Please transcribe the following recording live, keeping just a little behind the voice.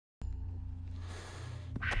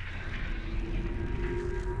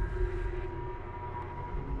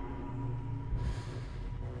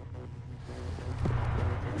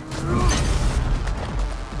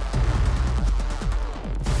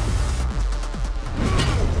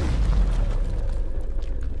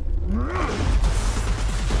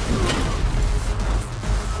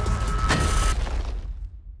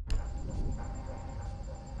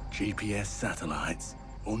GPS satellites,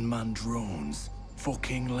 unmanned drones,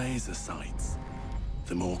 fucking laser sights.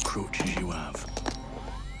 The more crutches you have,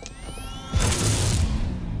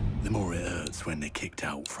 the more it hurts when they're kicked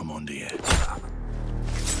out from under you.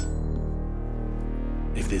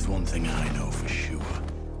 If there's one thing I know for sure,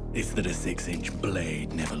 it's that a 6-inch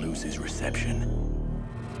blade never loses reception.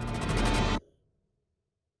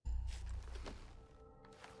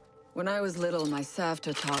 When I was little, my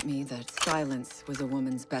Savta taught me that silence was a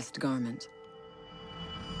woman's best garment.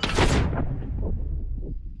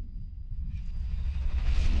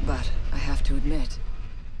 But I have to admit,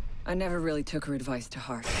 I never really took her advice to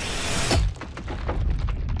heart.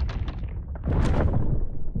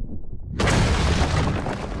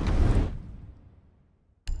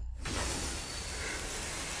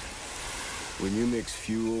 When you mix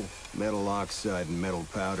fuel, metal oxide, and metal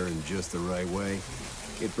powder in just the right way,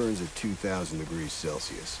 it burns at 2,000 degrees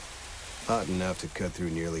Celsius. Hot enough to cut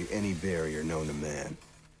through nearly any barrier known to man.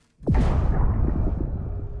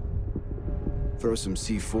 Throw some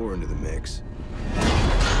C4 into the mix,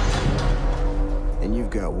 and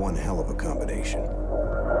you've got one hell of a combination.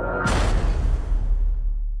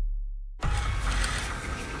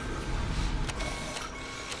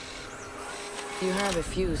 If you have a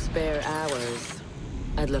few spare hours,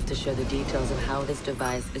 I'd love to share the details of how this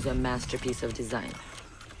device is a masterpiece of design.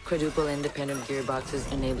 Quadruple independent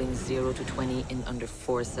gearboxes enabling 0 to 20 in under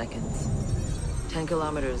 4 seconds. 10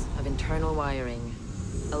 kilometers of internal wiring,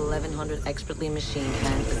 1,100 expertly machined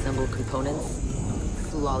hand-assembled components,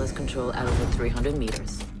 flawless control at over 300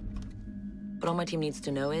 meters. What all my team needs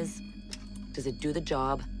to know is, does it do the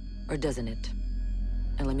job, or doesn't it?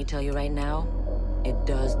 And let me tell you right now, it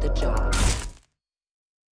does the job.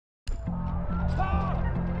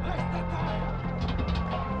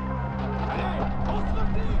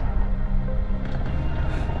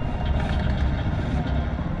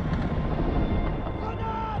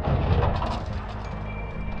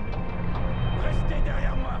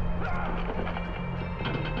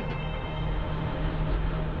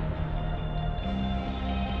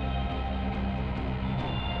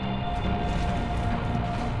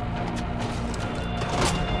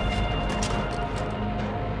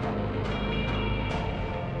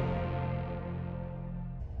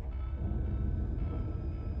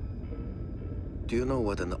 Do you know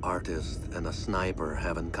what an artist and a sniper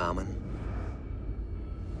have in common?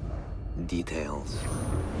 Details.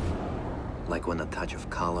 Like when a touch of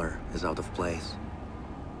color is out of place,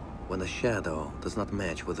 when a shadow does not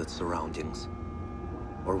match with its surroundings,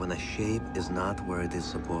 or when a shape is not where it is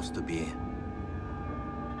supposed to be.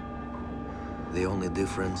 The only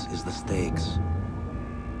difference is the stakes.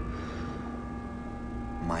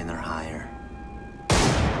 Mine are higher.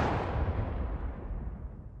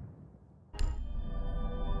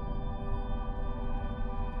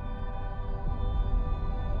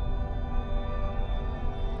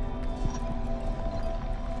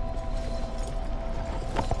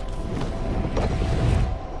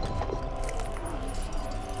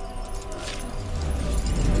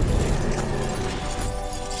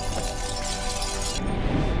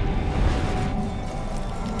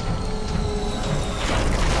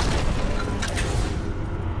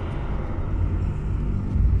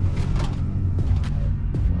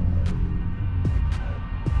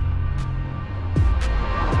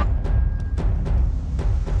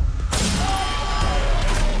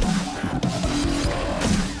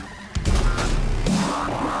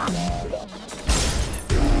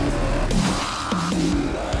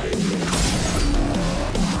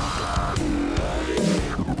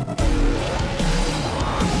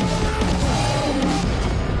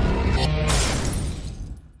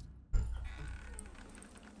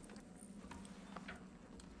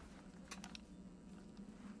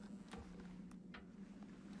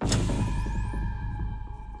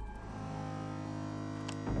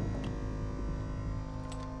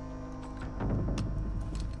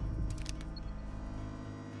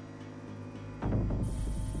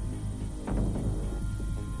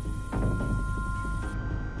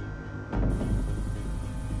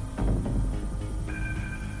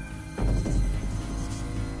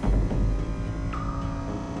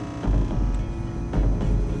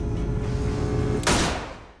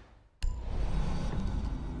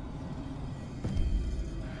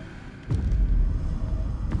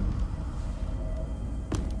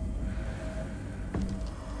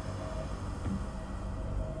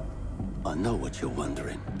 I know what you're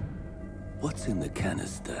wondering. What's in the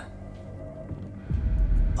canister?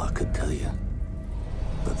 I could tell you,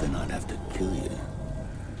 but then I'd have to kill you.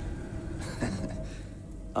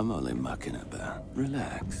 I'm only mucking about.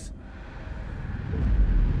 Relax.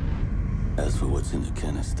 As for what's in the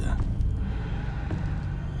canister,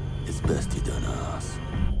 it's best you don't ask.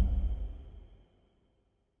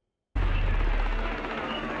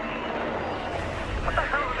 What the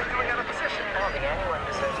hell are they doing out of position? I don't think anyone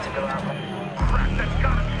deserves to go out. Crap, that's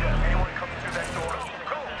gotta be it. Anyone comes through that door,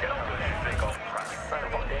 go, get up there, you big old crap. Son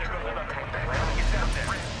of a bitch, we won't type the Get down there.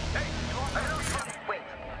 Hey, I know something. Wait,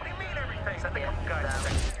 what do you mean everything? Send a couple guys.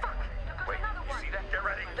 Fuck. Wait, you see that? Get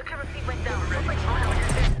ready. The camera feed went down. Ready. Oh, no,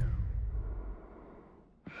 you're dead.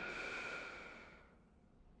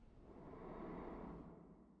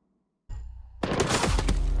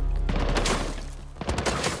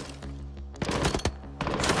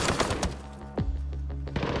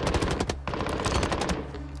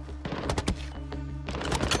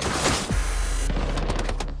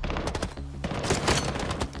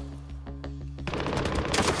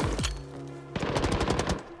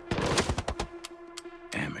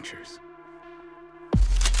 Amateurs.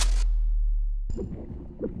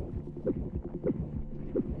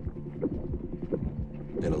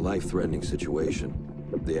 In a life-threatening situation,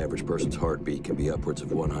 the average person's heartbeat can be upwards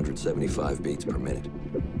of 175 beats per minute.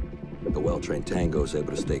 A well-trained tango is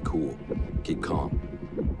able to stay cool, keep calm.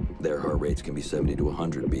 Their heart rates can be 70 to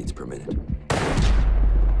 100 beats per minute.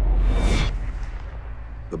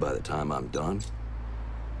 But by the time I'm done,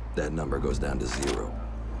 that number goes down to 0.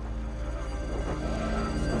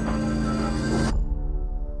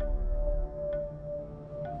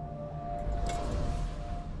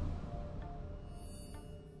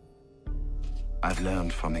 I've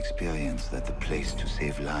learned from experience that the place to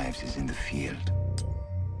save lives is in the field,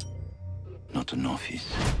 not an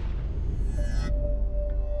office.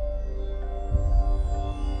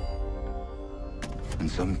 And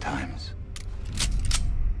sometimes,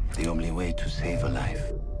 the only way to save a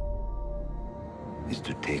life is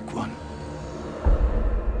to take one.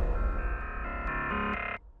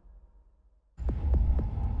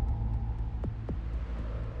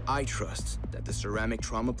 I trust that the ceramic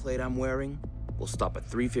trauma plate I'm wearing will stop a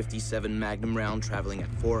 .357 Magnum round traveling at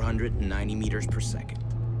 490 meters per second.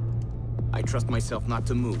 I trust myself not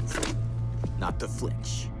to move, not to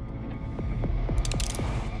flinch.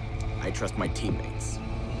 I trust my teammates.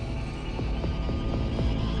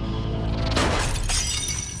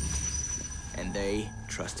 And they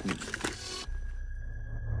trust me.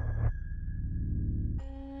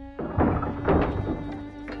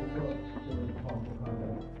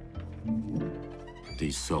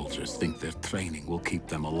 These soldiers think their training will keep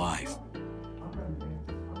them alive.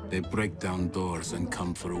 They break down doors and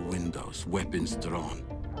come through windows, weapons drawn.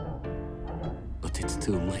 But it's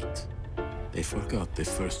too late. They forgot the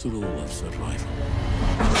first rule of survival.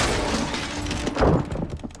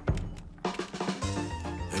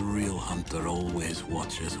 A real hunter always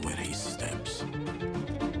watches where he steps.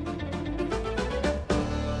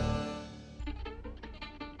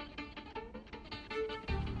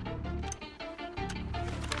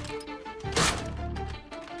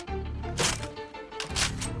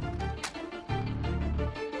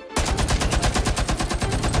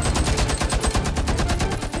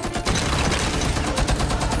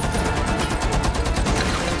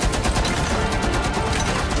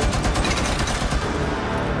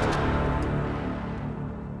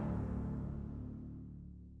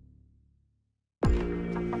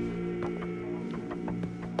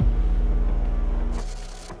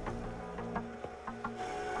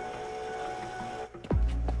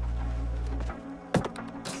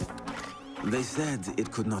 They said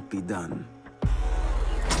it could not be done.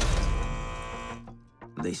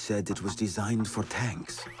 They said it was designed for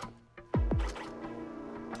tanks.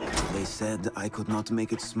 They said I could not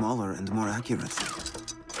make it smaller and more accurate.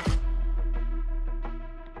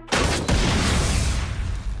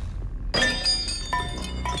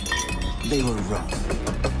 They were wrong.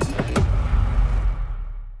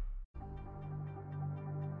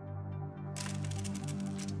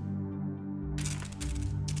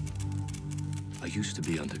 I used to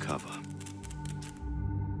be undercover.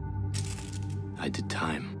 I did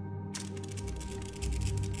time.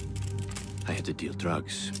 I had to deal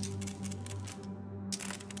drugs.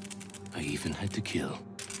 I even had to kill.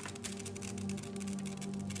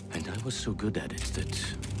 And I was so good at it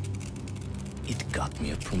that it got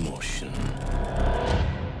me a promotion.